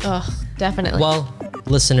 Never. Oh, definitely. Well,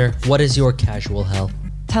 listener, what is your casual hell?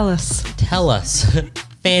 Tell us. Tell us.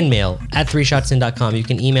 Fan mail at 3shotsin.com. You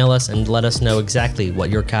can email us and let us know exactly what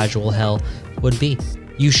your casual hell would be.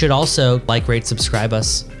 You should also like, rate, subscribe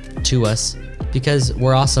to us because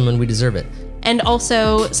we're awesome and we deserve it. And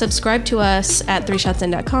also subscribe to us at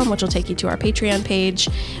 3shotsin.com, which will take you to our Patreon page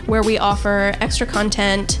where we offer extra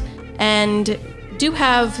content and do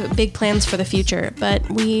have big plans for the future, but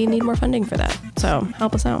we need more funding for that. So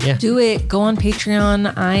help us out. Yeah. Do it. Go on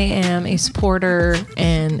Patreon. I am a supporter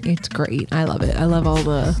and it's great. I love it. I love all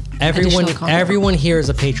the additional content. Everyone here is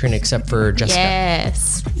a patron except for Jessica.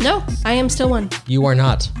 yes. No, I am still one. You are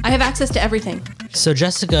not. I have access to everything. So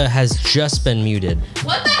Jessica has just been muted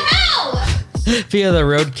What the hell? via the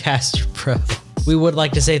Rodecaster Pro. We would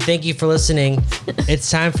like to say thank you for listening. It's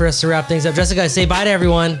time for us to wrap things up. Jessica, say bye to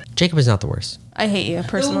everyone. Jacob is not the worst. I hate you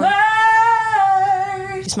personally.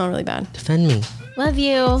 You smell really bad. Defend me. Love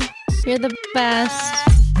you. You're the best.